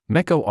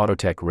Mecho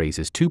Autotech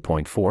raises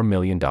 $2.4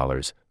 million,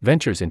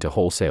 ventures into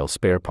wholesale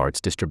spare parts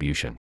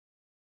distribution.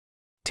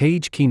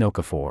 Tage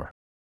Kinoka 4.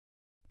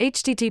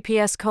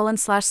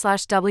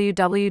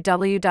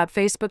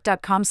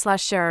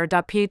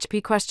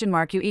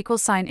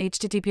 https://www.facebook.com/share.php?u/sign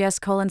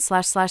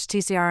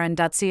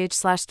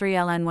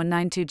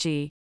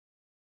https://u.ch/3ln192g.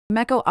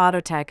 Mecho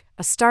Autotech,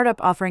 a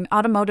startup offering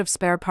automotive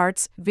spare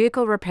parts,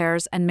 vehicle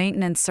repairs and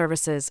maintenance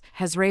services,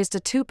 has raised a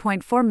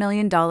 $2.4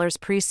 million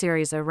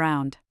pre-series A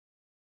round.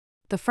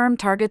 The firm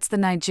targets the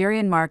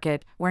Nigerian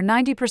market, where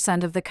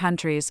 90% of the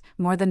country's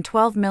more than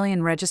 12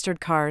 million registered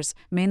cars,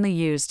 mainly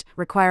used,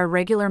 require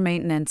regular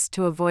maintenance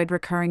to avoid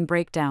recurring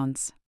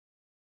breakdowns.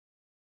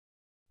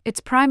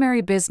 Its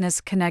primary business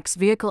connects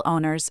vehicle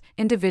owners,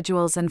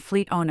 individuals and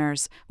fleet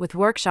owners, with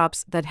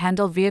workshops that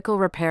handle vehicle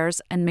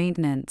repairs and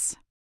maintenance.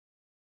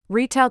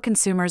 Retail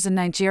consumers in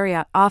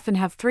Nigeria often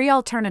have three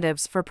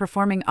alternatives for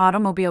performing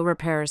automobile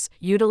repairs: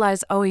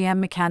 utilize OEM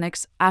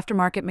mechanics,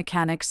 aftermarket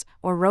mechanics,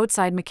 or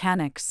roadside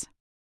mechanics.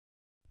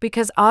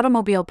 Because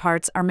automobile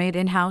parts are made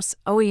in-house,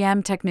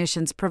 OEM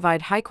technicians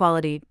provide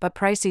high-quality but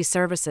pricey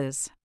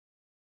services.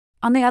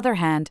 On the other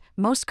hand,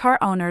 most car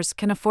owners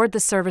can afford the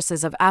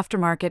services of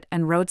aftermarket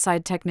and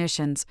roadside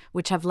technicians,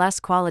 which have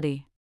less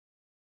quality.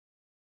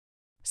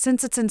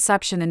 Since its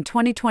inception in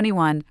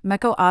 2021,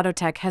 Mecho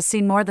Autotech has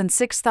seen more than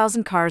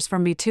 6,000 cars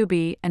from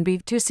B2B and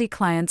B2C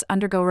clients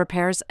undergo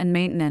repairs and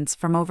maintenance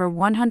from over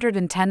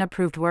 110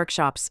 approved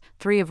workshops,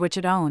 3 of which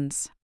it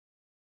owns.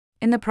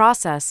 In the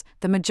process,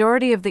 the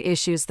majority of the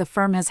issues the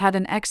firm has had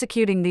in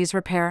executing these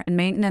repair and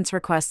maintenance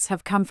requests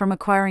have come from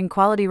acquiring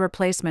quality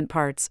replacement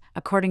parts,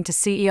 according to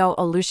CEO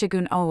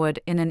Olusegun Owood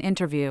in an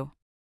interview.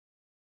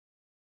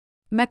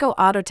 Mecho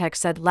Autotech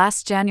said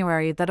last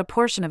January that a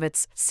portion of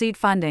its seed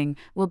funding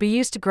will be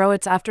used to grow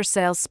its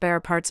after-sales spare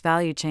parts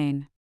value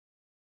chain.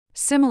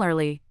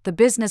 Similarly, the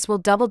business will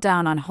double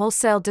down on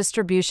wholesale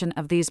distribution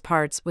of these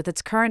parts with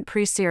its current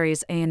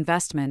pre-Series A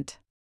investment.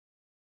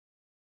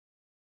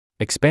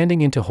 Expanding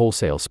into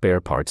wholesale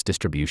spare parts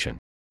distribution.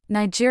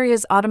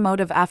 Nigeria's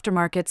automotive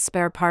aftermarket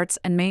spare parts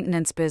and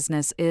maintenance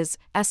business is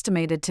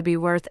estimated to be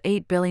worth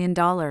 $8 billion.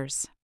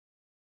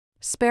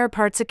 Spare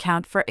parts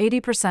account for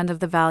 80% of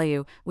the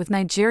value, with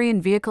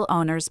Nigerian vehicle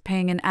owners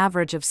paying an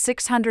average of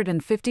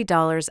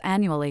 $650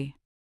 annually.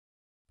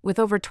 With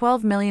over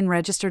 12 million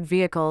registered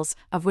vehicles,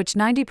 of which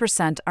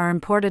 90% are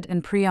imported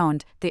and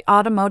pre-owned, the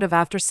automotive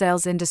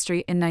after-sales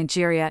industry in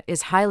Nigeria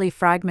is highly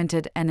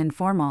fragmented and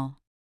informal.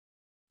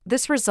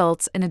 This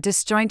results in a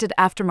disjointed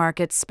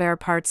aftermarket spare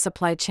parts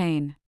supply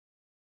chain.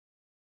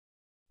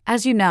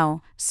 As you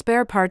know,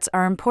 spare parts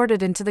are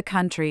imported into the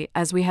country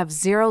as we have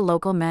zero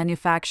local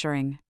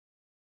manufacturing.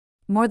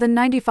 More than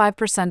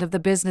 95% of the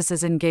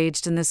businesses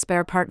engaged in this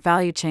spare part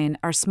value chain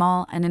are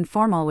small and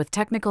informal with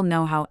technical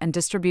know-how and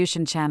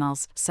distribution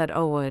channels, said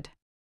Owood.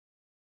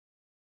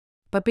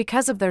 But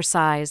because of their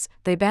size,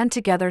 they band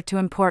together to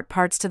import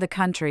parts to the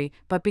country,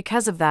 but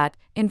because of that,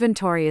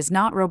 inventory is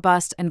not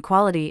robust and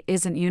quality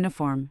isn't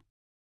uniform.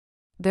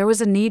 There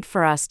was a need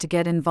for us to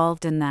get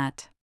involved in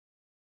that.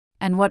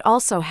 And what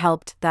also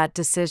helped that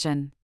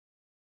decision?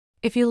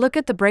 If you look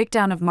at the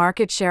breakdown of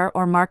market share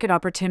or market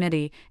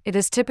opportunity, it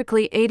is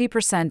typically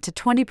 80% to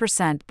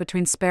 20%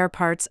 between spare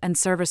parts and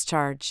service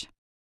charge.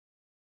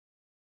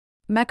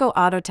 Mecho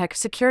Autotech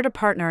secured a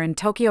partner in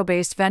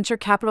Tokyo-based venture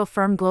capital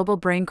firm Global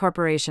Brain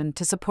Corporation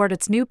to support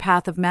its new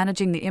path of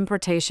managing the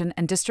importation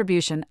and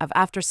distribution of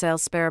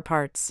after-sales spare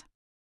parts.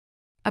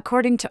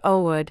 According to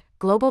Owood,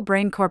 Global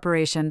Brain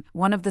Corporation,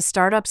 one of the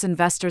startup's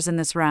investors in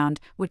this round,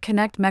 would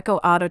connect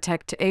Mecho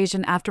Autotech to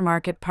Asian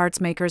aftermarket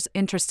parts makers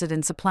interested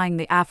in supplying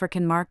the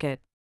African market.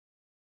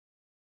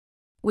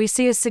 We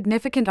see a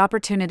significant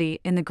opportunity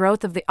in the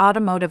growth of the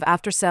automotive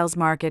after-sales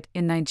market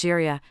in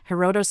Nigeria,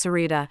 Hiroto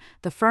Sarita,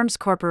 the firm's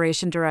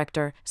corporation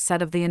director,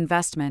 said of the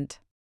investment.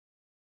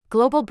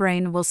 Global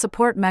Brain will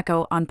support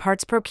Mecho on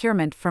parts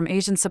procurement from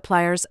Asian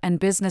suppliers and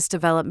business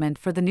development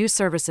for the new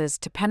services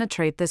to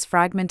penetrate this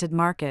fragmented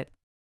market.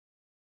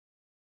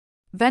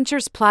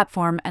 Ventures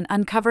Platform and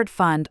Uncovered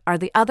Fund are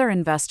the other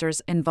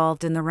investors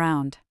involved in the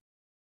round.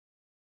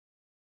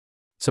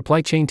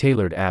 Supply chain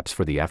tailored apps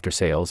for the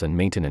after-sales and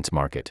maintenance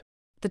market.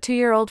 The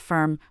 2-year-old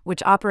firm,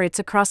 which operates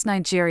across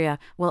Nigeria,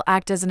 will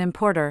act as an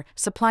importer,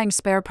 supplying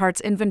spare parts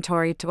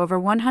inventory to over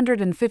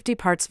 150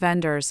 parts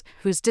vendors,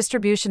 whose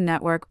distribution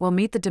network will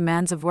meet the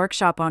demands of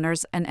workshop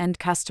owners and end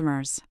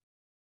customers.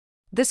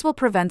 This will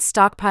prevent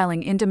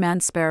stockpiling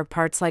in-demand spare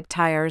parts like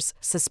tires,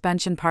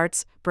 suspension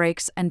parts,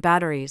 brakes, and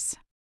batteries.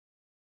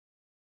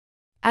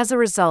 As a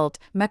result,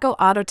 Mecho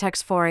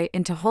Autotech's foray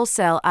into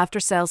wholesale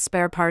after-sales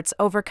spare parts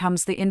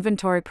overcomes the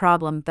inventory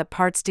problem that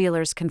parts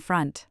dealers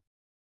confront.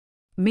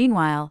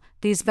 Meanwhile,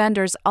 these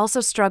vendors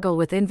also struggle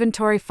with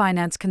inventory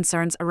finance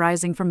concerns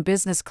arising from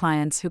business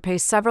clients who pay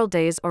several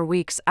days or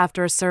weeks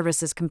after a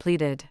service is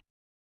completed.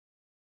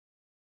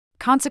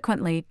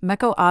 Consequently,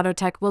 Mecho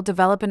Autotech will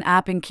develop an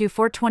app in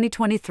Q4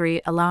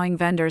 2023 allowing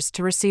vendors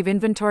to receive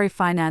inventory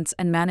finance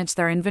and manage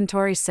their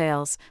inventory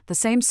sales. The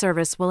same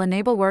service will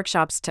enable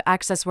workshops to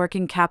access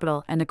working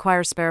capital and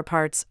acquire spare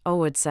parts,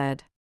 Owood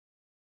said.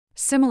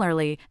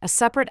 Similarly, a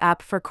separate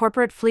app for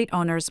corporate fleet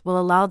owners will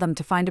allow them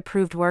to find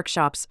approved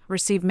workshops,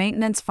 receive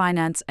maintenance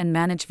finance, and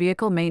manage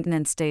vehicle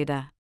maintenance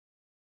data.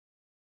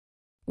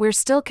 We're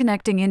still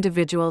connecting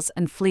individuals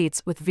and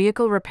fleets with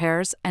vehicle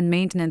repairs and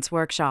maintenance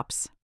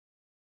workshops.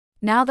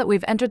 Now that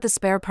we've entered the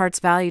spare parts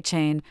value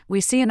chain, we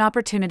see an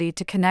opportunity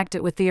to connect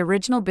it with the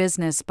original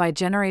business by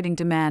generating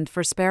demand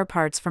for spare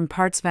parts from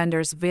parts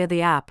vendors via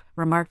the app,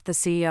 remarked the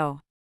CEO.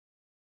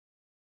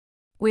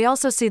 We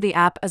also see the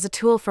app as a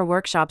tool for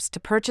workshops to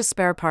purchase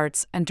spare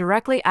parts and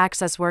directly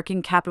access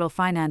working capital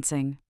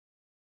financing.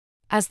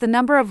 As the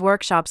number of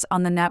workshops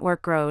on the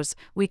network grows,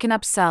 we can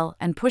upsell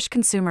and push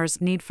consumers'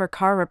 need for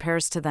car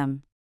repairs to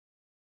them.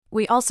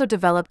 We also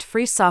developed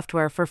free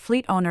software for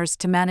fleet owners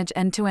to manage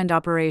end-to-end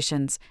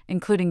operations,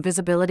 including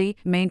visibility,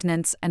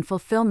 maintenance, and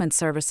fulfillment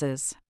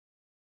services.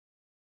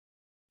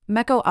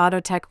 Mecho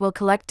Autotech will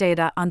collect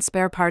data on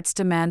spare parts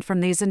demand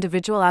from these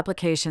individual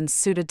applications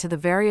suited to the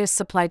various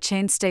supply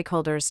chain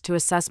stakeholders to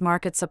assess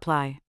market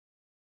supply.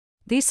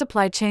 These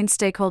supply chain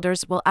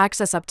stakeholders will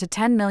access up to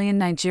 10 million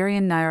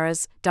Nigerian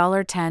nairas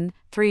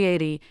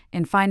 (10,380)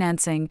 in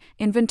financing,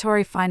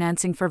 inventory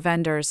financing for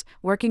vendors,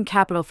 working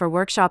capital for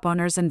workshop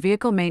owners, and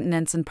vehicle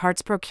maintenance and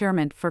parts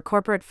procurement for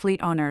corporate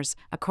fleet owners,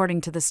 according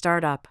to the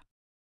startup.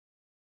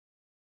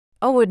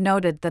 Owood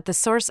noted that the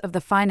source of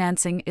the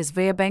financing is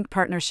via bank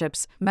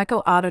partnerships.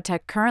 Mecho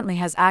Autotech currently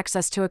has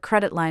access to a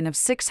credit line of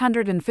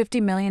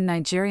 650 million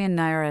Nigerian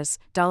nairas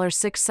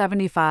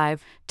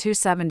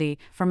 (675,270)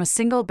 from a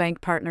single bank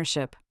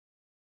partnership.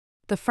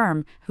 The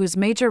firm, whose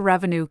major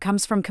revenue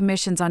comes from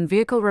commissions on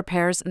vehicle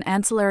repairs and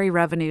ancillary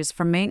revenues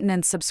from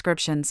maintenance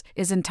subscriptions,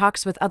 is in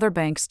talks with other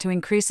banks to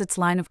increase its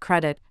line of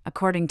credit,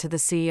 according to the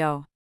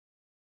CEO.